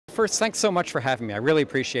first, thanks so much for having me. I really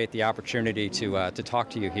appreciate the opportunity to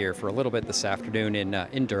talk to you here for a little bit this afternoon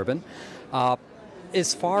in Durban.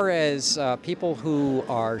 As far as people who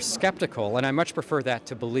are skeptical, and I much prefer that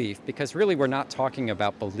to belief, because really we're not talking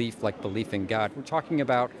about belief like belief in God. We're talking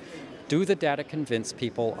about, do the data convince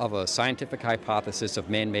people of a scientific hypothesis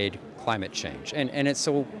of man-made climate change?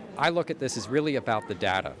 So I look at this as really about the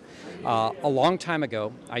data. A long time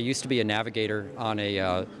ago, I used to be a navigator on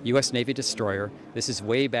a U.S. Navy destroyer. This is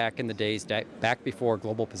way back in the days, back before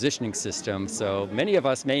global positioning systems, so many of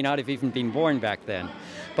us may not have even been born back then.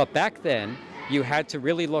 But back then, you had to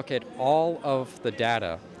really look at all of the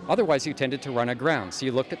data. Otherwise, you tended to run aground. So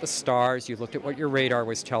you looked at the stars, you looked at what your radar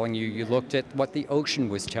was telling you, you looked at what the ocean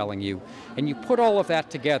was telling you, and you put all of that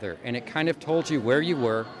together, and it kind of told you where you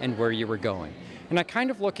were and where you were going. And I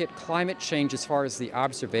kind of look at climate change as far as the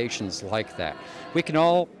observations like that. We can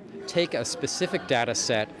all take a specific data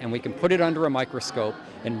set and we can put it under a microscope,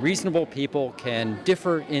 and reasonable people can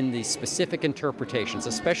differ in the specific interpretations,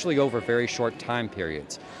 especially over very short time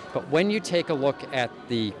periods. But when you take a look at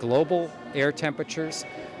the global air temperatures,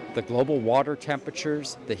 the global water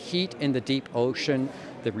temperatures, the heat in the deep ocean,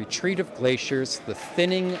 the retreat of glaciers, the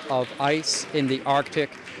thinning of ice in the Arctic,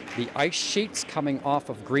 the ice sheets coming off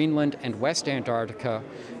of Greenland and West Antarctica,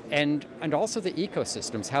 and also the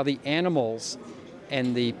ecosystems, how the animals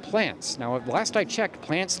and the plants. Now, last I checked,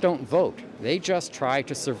 plants don't vote. They just try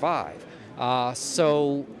to survive.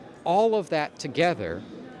 So all of that together,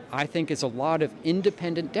 I think, is a lot of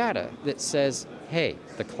independent data that says, hey,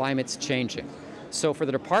 the climate's changing. So for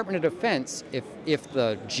the Department of Defense, if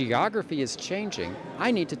the geography is changing,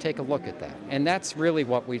 I need to take a look at that. And that's really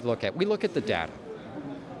what we look at. We look at the data.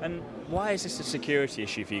 And why is this a security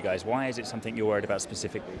issue for you guys? Why is it something you're worried about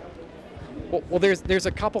specifically? Well, there's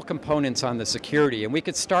a couple components on the security, and we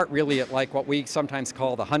could start really at like what we sometimes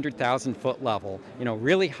call the 100,000-foot level,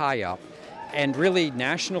 really high up. And really,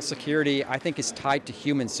 national security, I think, is tied to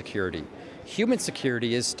human security. Human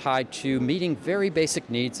security is tied to meeting very basic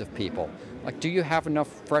needs of people. Like, do you have enough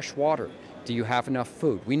fresh water? Do you have enough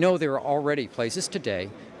food? We know there are already places today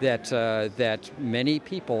that many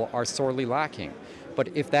people are sorely lacking. But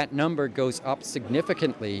if that number goes up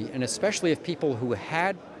significantly, and especially if people who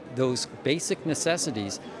had those basic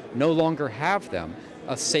necessities no longer have them,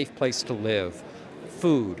 a safe place to live,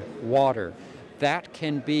 food, water, that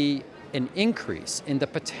can be an increase in the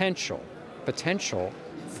potential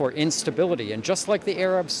for instability. And just like the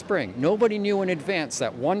Arab Spring, nobody knew in advance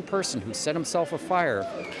that one person who set himself afire,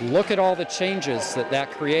 look at all the changes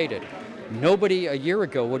that created. Nobody a year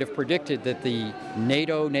ago would have predicted that the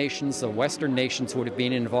NATO nations, the Western nations, would have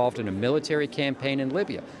been involved in a military campaign in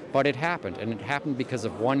Libya. But it happened, and it happened because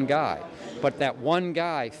of one guy. But that one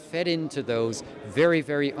guy fed into those very,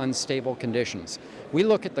 very unstable conditions. We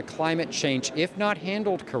look at the climate change, if not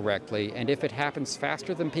handled correctly, and if it happens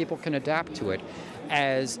faster than people can adapt to it,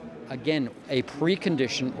 as, again, a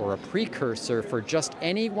precondition or a precursor for just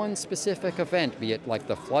any one specific event, be it like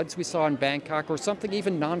the floods we saw in Bangkok or something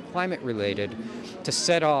even non-climate related, to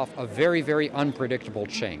set off a very, very unpredictable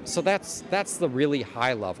change. So that's the really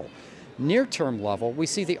high level. Near-term level, we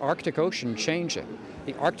see the Arctic Ocean changing.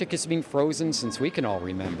 The Arctic has been frozen since we can all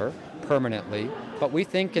remember, permanently, but we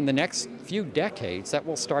think in the next few decades that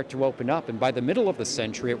will start to open up, and by the middle of the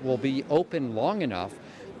century it will be open long enough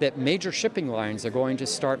that major shipping lines are going to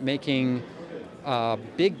start making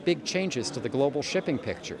big changes to the global shipping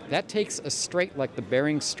picture. That takes a strait like the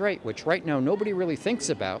Bering Strait, which right now nobody really thinks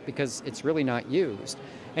about because it's really not used,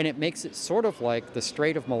 and it makes it sort of like the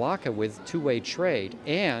Strait of Malacca with two-way trade,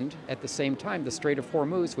 and at the same time the Strait of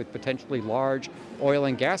Hormuz with potentially large oil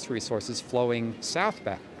and gas resources flowing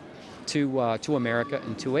southbound to America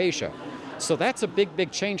and to Asia. So that's a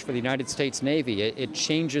big change for the United States Navy. It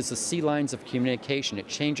changes the sea lines of communication. It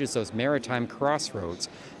changes those maritime crossroads.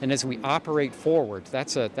 And as we operate forward,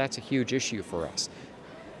 that's a huge issue for us.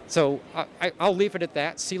 So I'll leave it at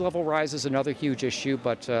that. Sea level rise is another huge issue,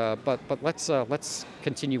 but let's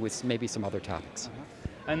continue with maybe some other topics.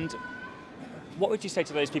 And what would you say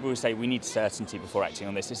to those people who say we need certainty before acting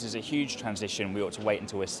on this? This is a huge transition. We ought to wait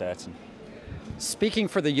until we're certain. Speaking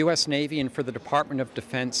for the U.S. Navy and for the Department of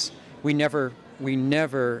Defense, we never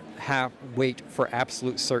wait for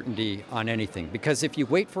absolute certainty on anything, because if you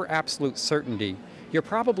wait for absolute certainty, you're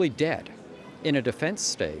probably dead in a defense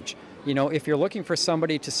stage. If you're looking for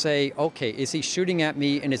somebody to say, okay, is he shooting at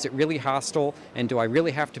me and is it really hostile and do I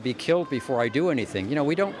really have to be killed before I do anything?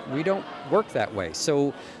 We don't work that way.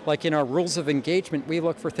 So like in our rules of engagement, we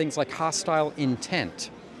look for things like hostile intent,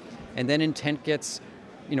 and then intent gets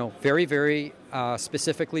very, very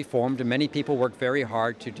specifically formed, and many people work very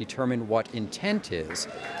hard to determine what intent is.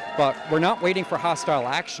 But we're not waiting for hostile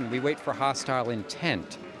action, we wait for hostile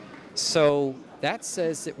intent. So that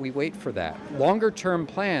says that we wait for that. Longer term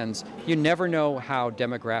plans, you never know how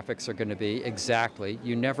demographics are going to be exactly.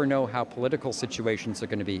 You never know how political situations are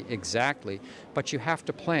going to be exactly, but you have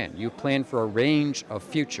to plan. You plan for a range of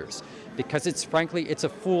futures because frankly, it's a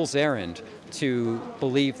fool's errand to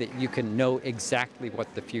believe that you can know exactly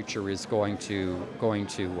what the future is going to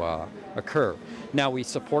occur. Now, we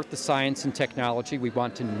support the science and technology. We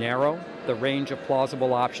want to narrow the range of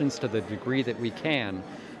plausible options to the degree that we can.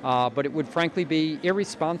 But it would frankly be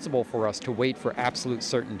irresponsible for us to wait for absolute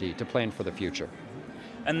certainty to plan for the future.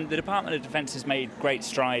 And the Department of Defense has made great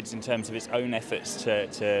strides in terms of its own efforts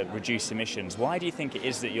to reduce emissions. Why do you think it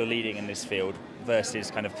is that you're leading in this field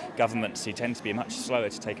versus kind of governments who tend to be much slower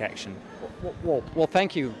to take action? Well,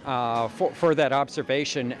 thank you for that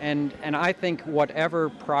observation. And I think whatever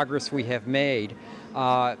progress we have made,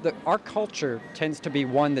 our culture tends to be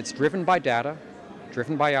one that's driven by data,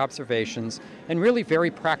 driven by observations, and really very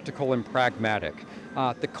practical and pragmatic.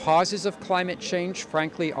 The causes of climate change,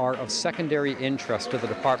 frankly, are of secondary interest to the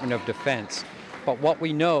Department of Defense. But what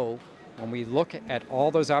we know, when we look at all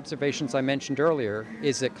those observations I mentioned earlier,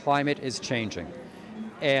 is that climate is changing.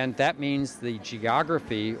 And that means the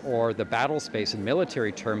geography or the battle space in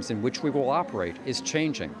military terms in which we will operate is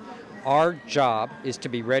changing. Our job is to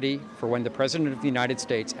be ready for when the President of the United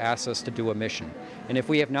States asks us to do a mission. And if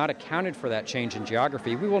we have not accounted for that change in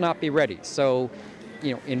geography, we will not be ready. So,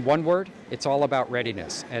 in one word, it's all about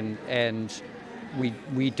readiness. And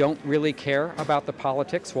we don't really care about the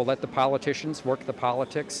politics. We'll let the politicians work the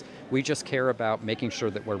politics. We just care about making sure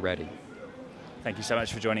that we're ready. Thank you so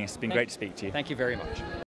much for joining us. It's been great to speak to you. Thank you very much.